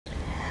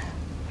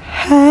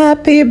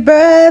Happy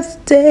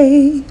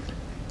birthday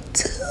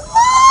to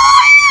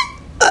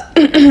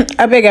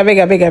I beg.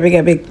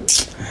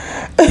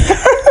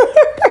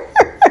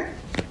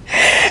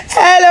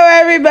 Hello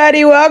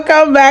everybody,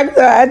 welcome back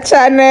to our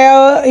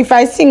channel. If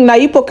I sing now,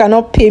 you people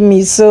cannot pay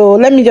me, so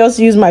let me just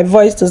use my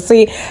voice to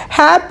say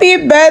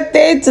happy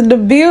birthday to the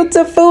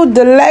beautiful,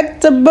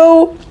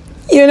 delectable,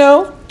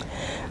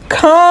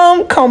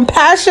 calm,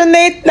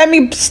 compassionate, let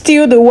me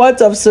steal the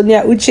words of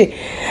Sonia Uche,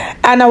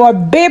 and our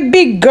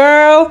baby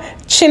girl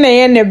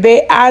Chinenye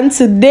Nnebe, and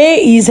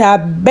today is her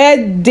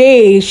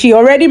birthday. She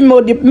already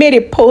made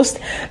a post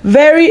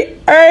very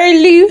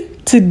early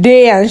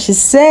today, and she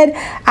said,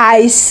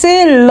 I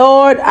say,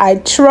 Lord, I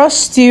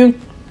trust you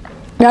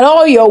that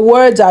all your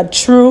words are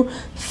true.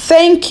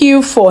 Thank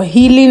you for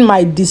healing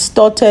my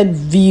distorted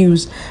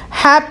views.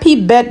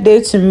 Happy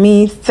birthday to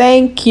me.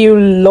 Thank you,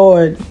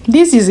 Lord.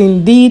 This is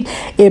indeed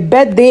a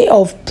birthday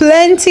of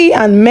plenty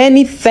and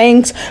many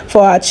thanks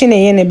for our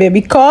Chinenye Nnebe,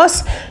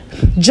 because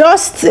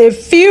just a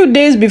few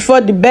days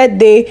before the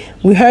birthday,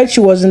 we heard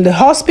she was in the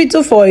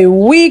hospital for a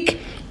week.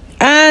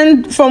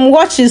 And from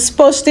what she's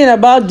posting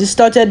about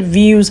distorted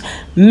views,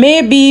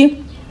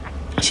 maybe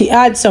she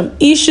had some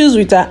issues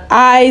with her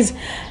eyes,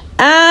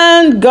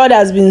 and God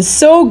has been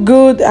so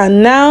good,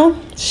 and now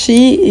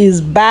she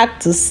is back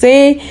to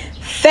say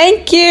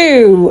thank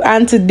you.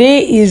 And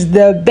today is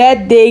the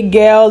birthday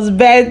girl's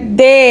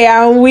birthday,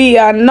 and we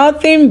are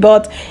nothing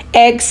but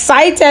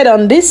excited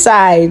on this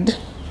side.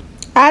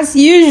 As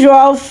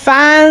usual,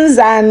 fans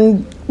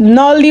and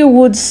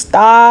Nollywood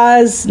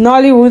stars,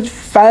 Nollywood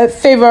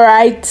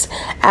favorites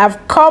have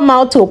come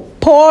out to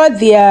pour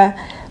their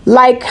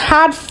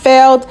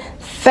heartfelt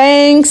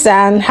thanks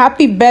and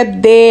happy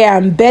birthday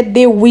and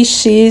birthday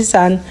wishes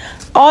and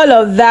all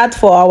of that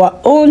for our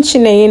own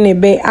Chinenye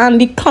Nnebe, and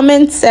the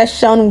comment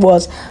section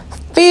was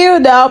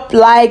filled up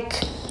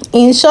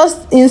in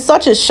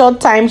such a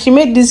short time. She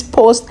made this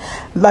post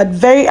at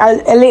very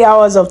early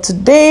hours of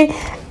today,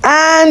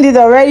 and it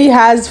already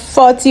has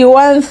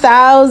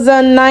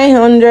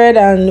 41,900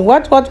 and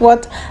what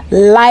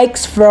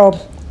likes from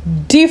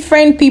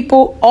different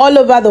people all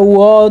over the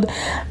world.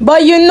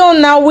 But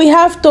now we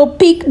have to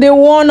pick the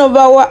one of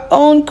our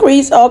own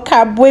Chris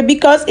Okagbue,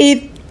 because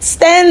it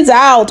stands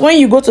out when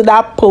you go to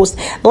that post.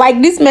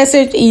 This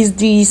message is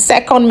the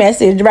second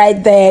message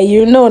right there,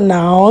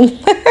 now.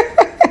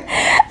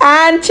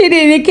 And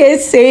Chinenye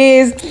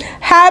says,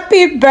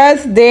 happy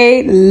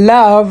birthday,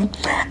 love.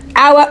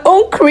 Our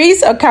own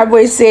Chris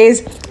Okagbue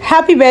says,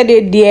 happy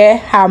birthday, dear,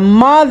 her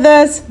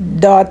mother's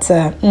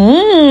daughter.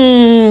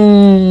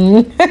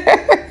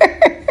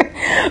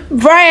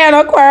 Brian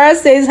Okwara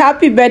says,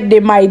 happy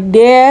birthday, my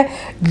dear.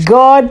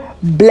 God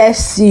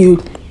bless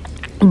you.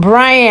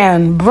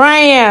 Brian,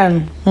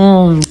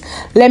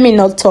 let me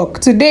not talk.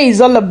 Today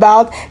is all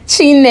about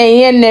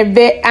Chinenye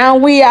Nnebe,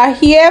 and we are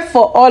here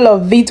for all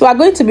of it. We are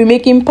going to be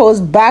making posts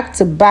back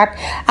to back.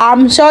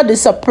 I'm sure the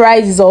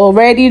surprise is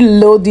already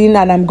loading,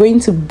 and I'm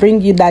going to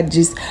bring you that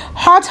gist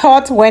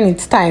hot when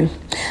it's time.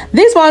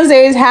 This one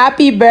says,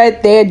 happy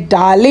birthday,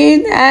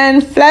 darling.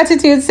 And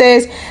Flatitude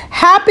says,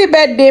 happy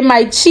birthday,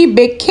 my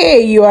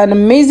Chibeke. You are an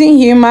amazing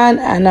human,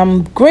 and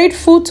I'm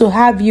grateful to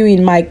have you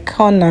in my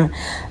corner.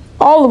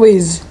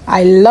 Always,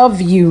 I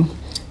love you.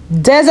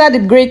 Desert the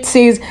Great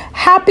says,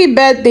 happy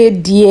birthday,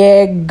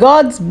 dear.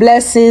 God's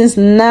blessings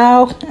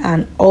now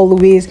and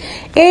always.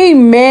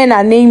 Amen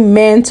and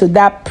amen to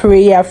that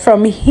prayer.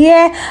 From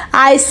here,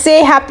 I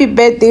say happy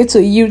birthday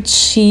to you,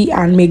 Chi,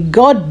 and may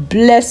God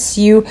bless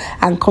you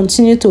and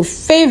continue to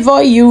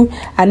favor you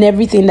and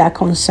everything that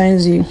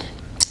concerns you.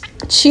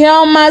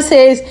 Chioma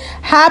says,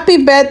 happy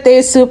birthday,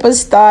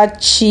 superstar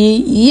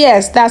Chi.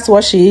 Yes, that's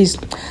what she is.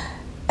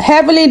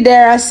 Heavenly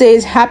Dara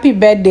says, happy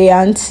birthday,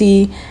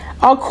 auntie.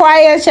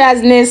 Okwaya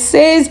Chasney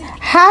says,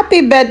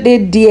 happy birthday,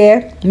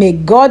 dear. May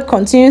God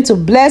continue to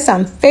bless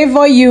and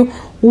favor you.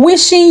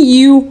 Wishing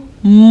you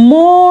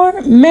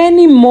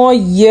many more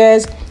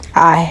years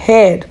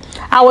ahead.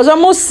 I was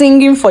almost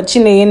singing for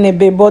Chinenye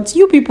Nnebe, but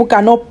you people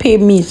cannot pay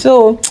me,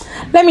 so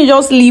let me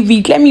just leave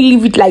it. Let me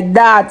leave it like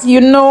that,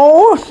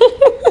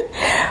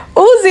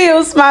 Uzi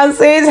Usman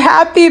says,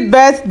 happy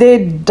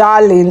birthday,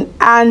 darling.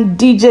 And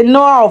DJ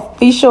Noah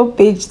official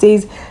page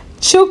says,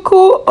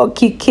 Chuku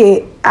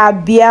Okike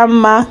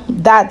Abiyama,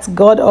 that's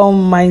God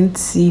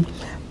Almighty.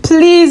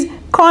 Please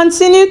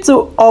continue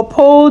to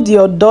uphold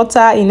your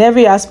daughter in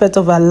every aspect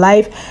of her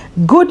life.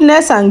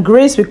 Goodness and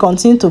grace will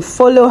continue to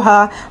follow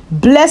her.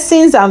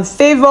 Blessings and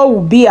favor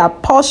will be her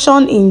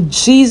portion in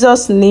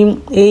Jesus'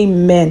 name.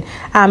 Amen.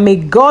 And may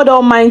God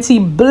Almighty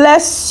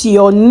bless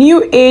your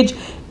new age.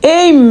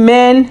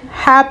 Amen.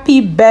 Happy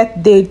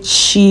birthday,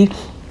 Chi.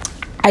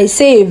 I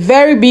say a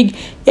very big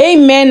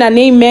amen and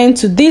amen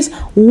to this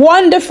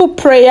wonderful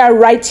prayer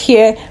right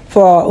here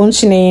for our own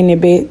Chinenye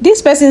Nnebe.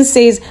 This person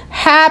says,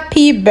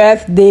 happy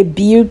birthday,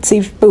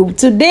 beautiful.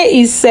 Today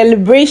is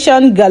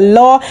celebration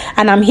galore,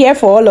 and I'm here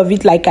for all of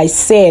it, like I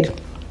said.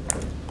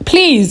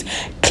 Please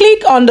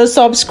click on the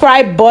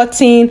subscribe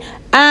button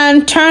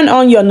and turn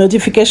on your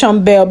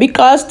notification bell,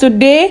 because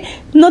today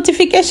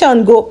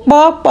notification go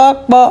pop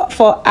pop pop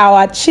for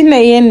our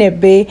Chinenye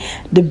Nnebe,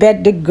 the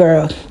birthday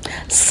girl.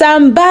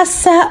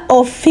 Sambasa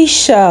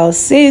official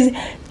says,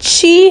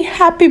 Chi,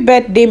 happy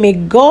birthday. May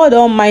God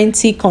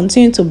Almighty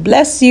continue to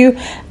bless you,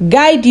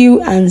 guide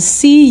you, and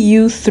see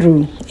you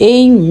through.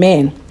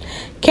 Amen.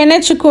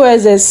 Kenneth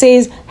Chukwueze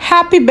says,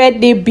 happy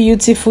birthday,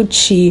 beautiful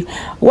Chi.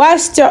 While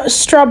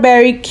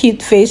Strawberry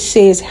Cute Face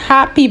says,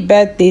 happy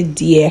birthday,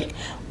 dear.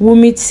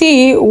 Wumi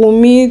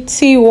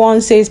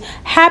T1 says,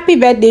 happy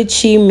birthday,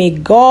 Chi.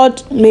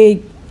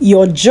 May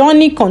your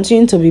journey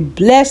continue to be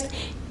blessed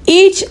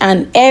each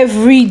and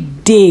every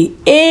day.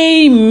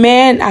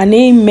 Amen and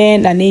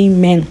amen and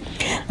amen.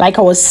 Like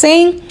I was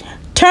saying,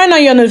 turn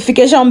on your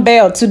notification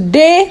bell.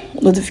 Today,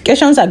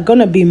 notifications are going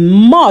to be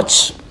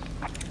much.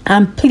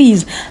 And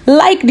please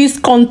like this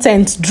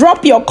content.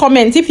 Drop your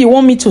comment if you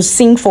want me to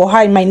sing for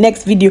her in my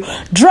next video.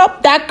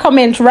 Drop that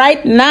comment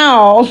right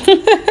now.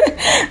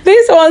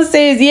 This one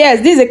says,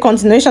 yes, this is a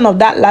continuation of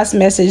that last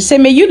message. Say,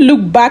 may you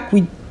look back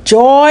with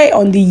joy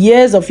on the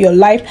years of your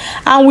life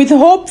and with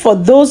hope for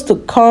those to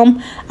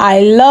come.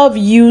 I love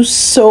you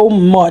so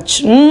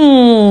much.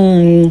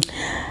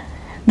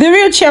 The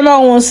real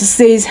chairman wants to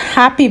say,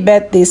 happy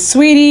birthday,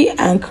 sweetie.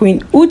 And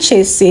Queen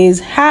Uche says,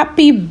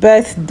 happy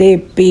birthday,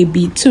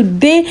 baby.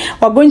 Today,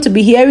 we're going to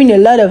be hearing a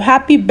lot of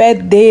happy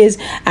birthdays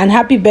and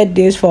happy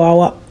birthdays for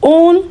our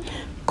own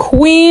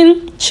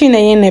Queen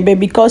Chinenye Nnebe,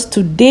 because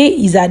today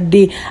is a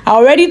day. I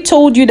already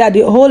told you that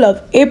the whole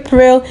of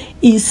April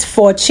is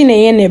for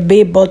Chinenye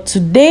Nnebe, but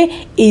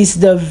today is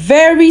the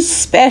very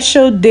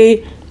special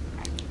day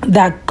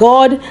that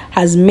God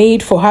has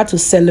made for her to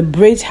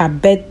celebrate her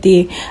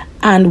birthday,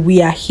 and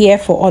we are here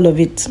for all of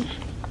it.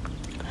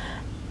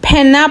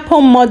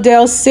 Pineapple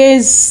Model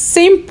says,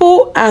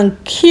 simple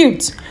and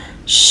cute.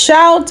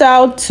 Shout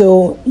out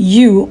to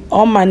you,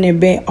 Oma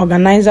Nnebe,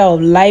 organizer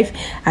of life.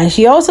 And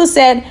she also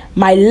said,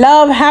 my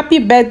love, happy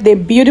birthday,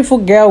 beautiful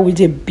girl with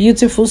a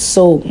beautiful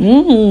soul.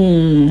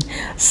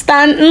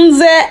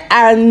 Stanze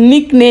and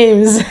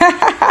nicknames.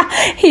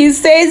 He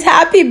says,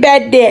 happy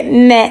birthday,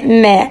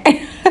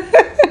 ne.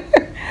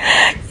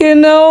 You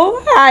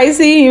know, I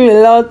see him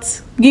a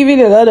lot,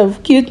 giving a lot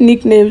of cute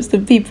nicknames to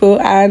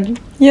people, and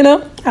you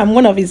know, I'm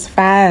one of his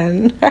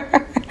fans.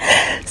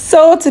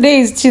 So today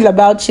is still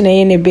about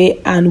Chinenye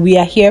Nnebe, and we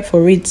are here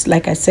for it.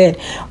 Like I said,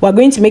 we're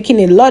going to making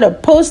a lot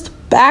of posts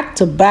back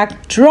to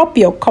back. Drop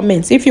your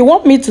comments if you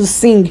want me to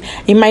sing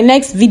in my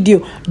next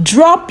video.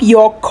 Drop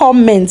your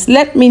comments,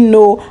 let me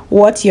know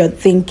what you're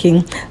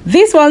thinking.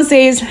 This one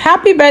says,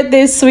 happy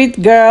birthday,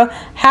 sweet girl.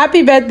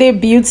 Happy birthday,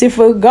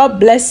 beautiful. God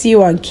bless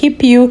you and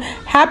keep you.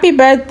 Happy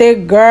birthday,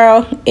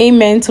 girl.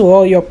 Amen to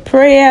all your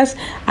prayers,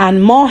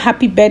 and more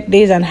happy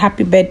birthdays and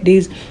happy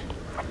birthdays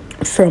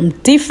from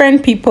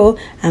different people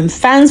and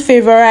fans'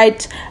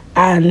 favorite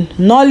and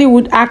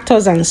Nollywood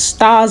actors and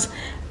stars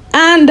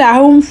and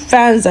our own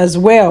fans as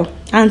well.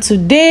 And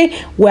today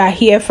we are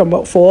here for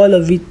all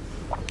of it.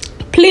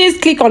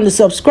 Please click on the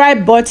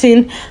subscribe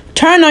button,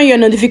 turn on your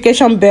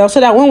notification bell so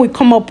that when we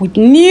come up with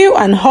new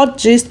and hot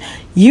gist,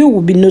 you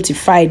will be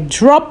notified.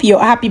 Drop your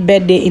happy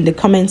birthday in the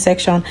comment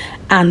section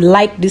and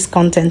like this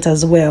content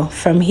as well.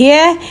 From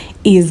here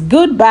is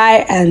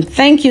goodbye, and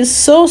thank you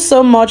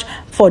so much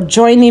for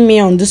joining me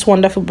on this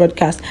wonderful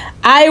broadcast.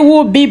 I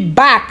will be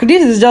back.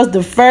 This is just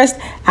the first,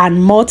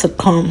 and more to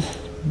come.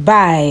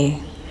 Bye.